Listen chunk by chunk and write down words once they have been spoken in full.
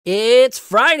It's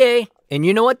Friday, and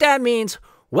you know what that means.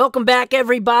 Welcome back,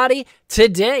 everybody.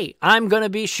 Today, I'm going to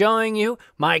be showing you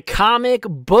my comic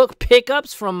book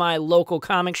pickups from my local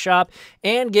comic shop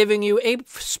and giving you a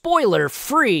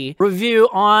spoiler-free review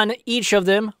on each of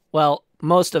them. Well,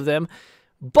 most of them.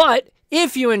 But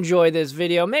if you enjoy this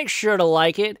video, make sure to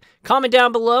like it. Comment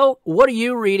down below, what are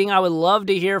you reading? I would love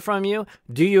to hear from you.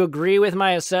 Do you agree with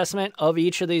my assessment of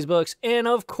each of these books? And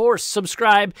of course,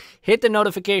 subscribe, hit the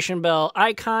notification bell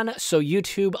icon so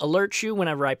YouTube alerts you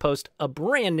whenever I post a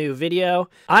brand new video.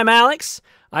 I'm Alex.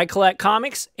 I collect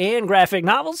comics and graphic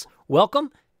novels.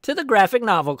 Welcome to the Graphic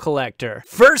Novel Collector.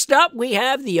 First up, we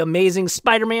have The Amazing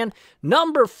Spider-Man,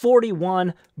 number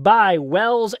 41 by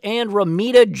Wells and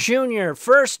Romita Jr.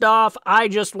 First off, I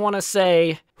just want to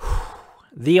say,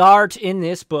 the art in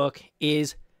this book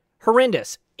is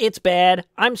horrendous. It's bad.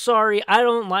 I'm sorry. I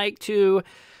don't like to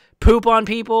poop on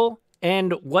people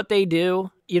and what they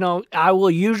do. You know, I will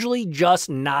usually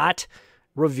just not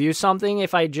review something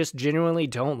if I just genuinely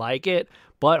don't like it.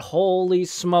 But holy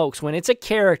smokes, when it's a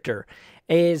character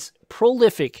as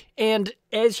prolific and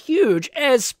as huge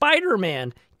as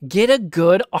Spider-Man, get a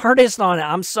good artist on it.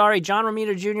 I'm sorry, John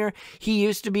Romita Jr., he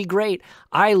used to be great.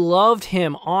 I loved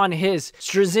him on his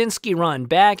Straczynski run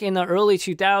back in the early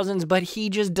 2000s, but he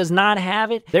just does not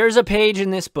have it. There's a page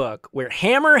in this book where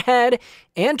Hammerhead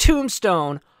and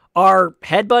Tombstone are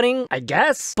headbutting, I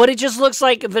guess, but it just looks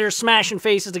like they're smashing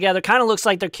faces together. Kind of looks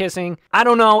like they're kissing. I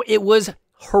don't know. It was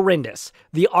horrendous.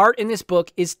 The art in this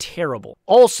book is terrible.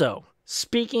 Also,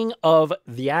 speaking of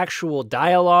the actual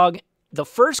dialogue, the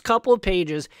first couple of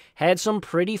pages had some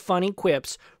pretty funny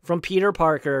quips from Peter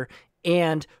Parker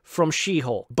and from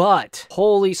She-Hulk. But,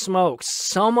 holy smokes,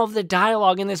 some of the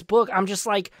dialogue in this book, I'm just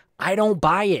like, I don't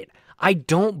buy it. I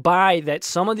don't buy that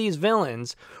some of these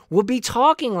villains would be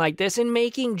talking like this and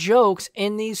making jokes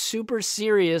in these super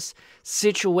serious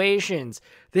situations.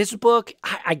 This book,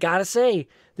 I gotta say,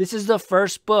 this is the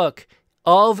first book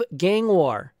of Gang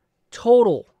War,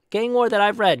 total Gang War, that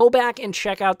I've read. Go back and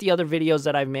check out the other videos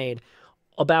that I've made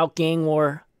about Gang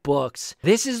War books.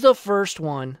 This is the first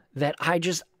one that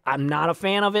I'm not a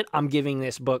fan of it. I'm giving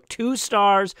this book 2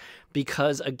 stars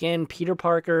because, again, Peter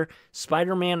Parker,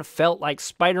 Spider-Man felt like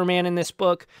Spider-Man in this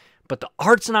book, but the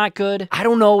art's not good. I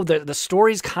don't know, the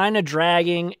story's kind of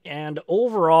dragging, and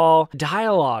overall,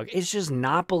 dialogue is just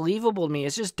not believable to me.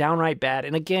 It's just downright bad.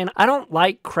 And again, I don't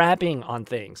like crapping on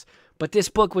things, but this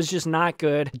book was just not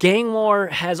good. Gang War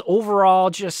has overall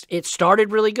it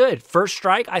started really good. First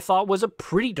Strike, I thought, was a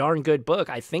pretty darn good book.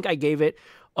 I think I gave it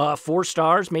 4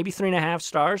 stars, maybe 3.5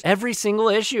 stars. Every single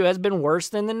issue has been worse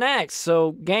than the next.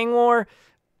 So Gang War,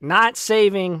 not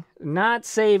saving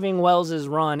Wells's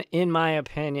run, in my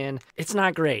opinion. It's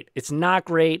not great. It's not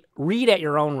great. Read at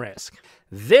your own risk.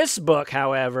 This book,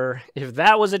 however, if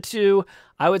that was a 2,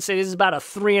 I would say this is about a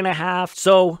 3.5.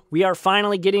 So we are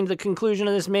finally getting to the conclusion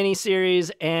of this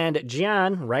miniseries, and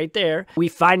Gian, right there, we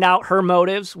find out her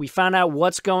motives. We find out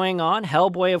what's going on.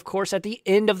 Hellboy, of course, at the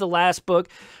end of the last book,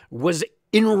 was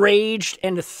enraged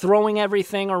and throwing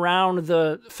everything around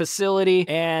the facility,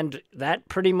 and that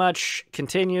pretty much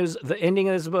continues. The ending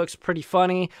of this book's pretty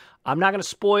funny. I'm not going to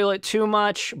spoil it too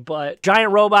much, but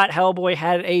Giant Robot Hellboy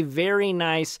had a very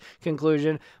nice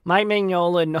conclusion. Mike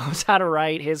Mignola knows how to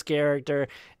write his character,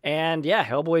 and yeah,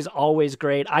 Hellboy's always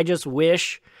great. I just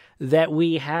wish that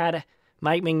we had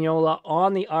Mike Mignola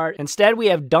on the art. Instead, we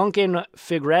have Duncan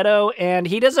Fegredo, and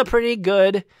he does a pretty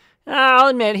good, I'll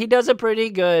admit, he does a pretty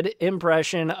good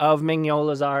impression of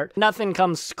Mignola's art. Nothing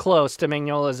comes close to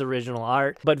Mignola's original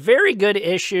art, but very good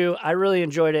issue. I really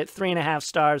enjoyed it. 3.5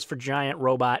 stars for Giant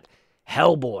Robot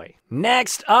Hellboy.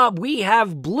 Next up, we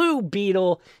have Blue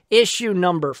Beetle, issue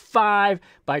number 5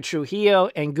 by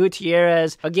Trujillo and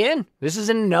Gutierrez. Again, this is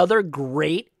another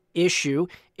great issue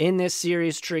in this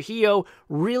series. Trujillo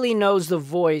really knows the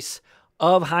voice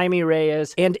of Jaime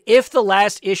Reyes, and if the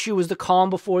last issue was the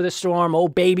calm before the storm, oh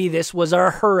baby, this was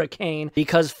a hurricane,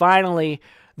 because finally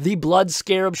the Blood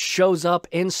Scarab shows up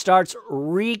and starts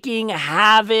wreaking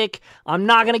havoc. I'm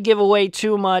not going to give away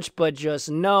too much, but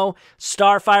just know,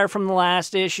 Starfire from the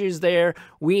last issues there.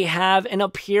 We have an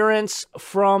appearance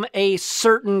from a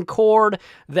certain Cord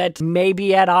that may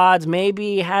be at odds, may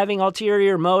be having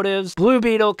ulterior motives. Blue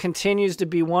Beetle continues to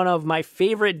be one of my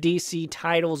favorite DC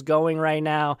titles going right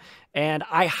now, and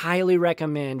I highly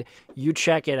recommend you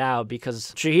check it out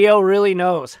because Trujillo really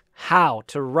knows how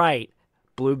to write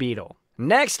Blue Beetle.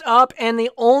 Next up, and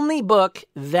the only book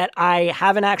that I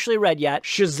haven't actually read yet,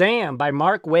 Shazam by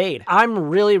Mark Waid. I'm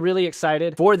really, really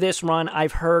excited for this run.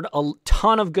 I've heard a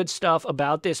ton of good stuff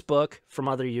about this book from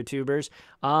other YouTubers,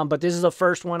 but this is the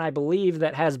first one, I believe,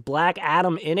 that has Black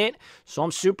Adam in it, so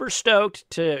I'm super stoked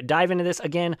to dive into this.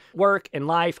 Again, work and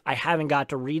life, I haven't got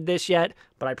to read this yet,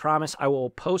 but I promise I will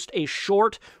post a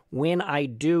short when I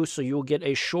do, so you'll get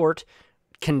a short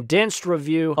condensed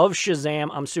review of Shazam.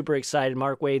 I'm super excited.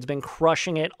 Mark Waid's been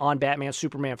crushing it on Batman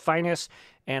Superman Finest,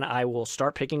 and I will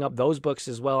start picking up those books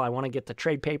as well. I want to get the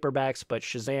trade paperbacks, but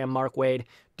Shazam, Mark Waid,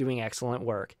 doing excellent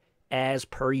work, as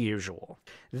per usual.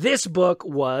 This book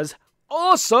was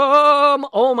awesome!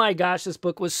 Oh my gosh, this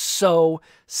book was so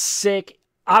sick.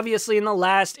 Obviously, in the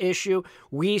last issue,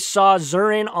 we saw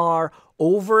Zur-En-Arrh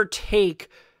overtake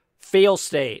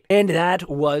Failstate, and that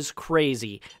was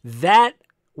crazy. That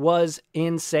was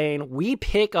insane. We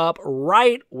pick up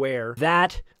right where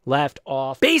that left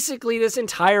off. Basically, this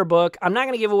entire book, I'm not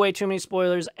going to give away too many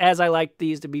spoilers, as I like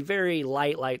these to be very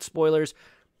light spoilers,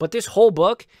 but this whole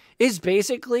book is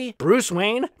basically Bruce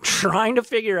Wayne trying to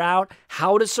figure out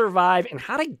how to survive and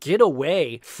how to get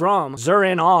away from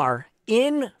Zur-En-Arrh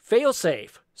in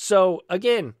Failsafe. So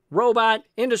again, robot,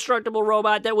 indestructible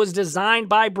robot that was designed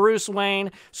by Bruce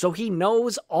Wayne, so he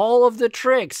knows all of the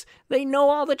tricks. They know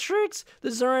all the tricks.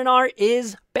 The Zur-En-Arrh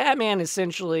is Batman,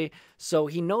 essentially, so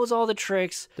he knows all the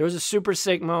tricks. There was a super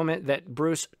sick moment that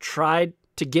Bruce tried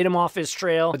to get him off his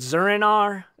trail, but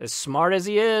Zur-En-Arrh, as smart as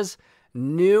he is,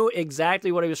 knew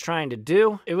exactly what he was trying to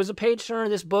do. It was a page turner.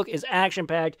 This book is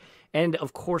action-packed, and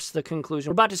of course the conclusion.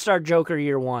 We're about to start Joker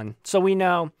year 1, so we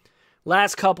know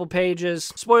last couple pages,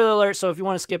 spoiler alert, so if you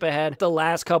want to skip ahead, the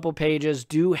last couple pages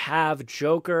do have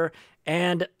Joker,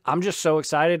 and I'm just so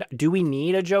excited. Do we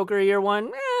need a Joker year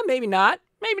 1? Maybe not.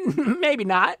 Maybe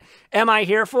not. Am I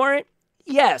here for it?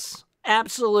 Yes,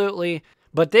 absolutely.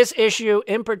 But this issue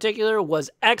in particular was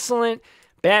excellent.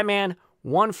 Batman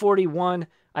 141.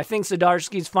 I think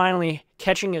Zdarsky's finally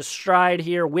catching his stride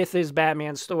here with his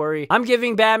Batman story. I'm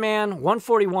giving Batman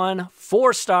 141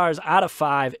 4 stars out of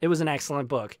 5. It was an excellent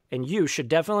book, and you should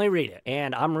definitely read it.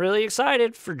 And I'm really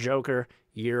excited for Joker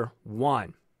year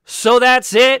 1. So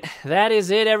that's it. That is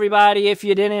it, everybody. If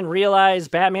you didn't realize,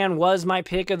 Batman was my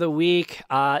pick of the week.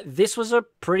 This was a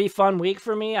pretty fun week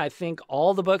for me. I think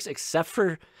all the books except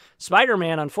for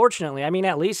Spider-Man, unfortunately. I mean,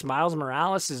 at least Miles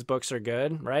Morales' books are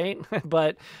good, right?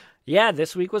 But yeah,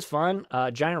 this week was fun.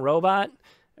 Giant Robot,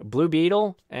 Blue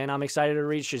Beetle, and I'm excited to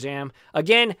read Shazam.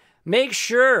 Again, make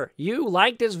sure you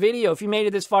like this video. If you made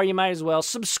it this far, you might as well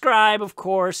subscribe, of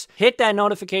course. Hit that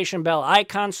notification bell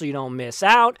icon so you don't miss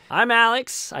out. I'm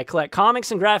Alex. I collect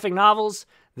comics and graphic novels.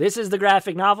 This is the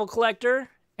Graphic Novel Collector,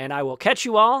 and I will catch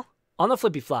you all on the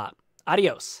Flippy Flop.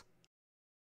 Adios.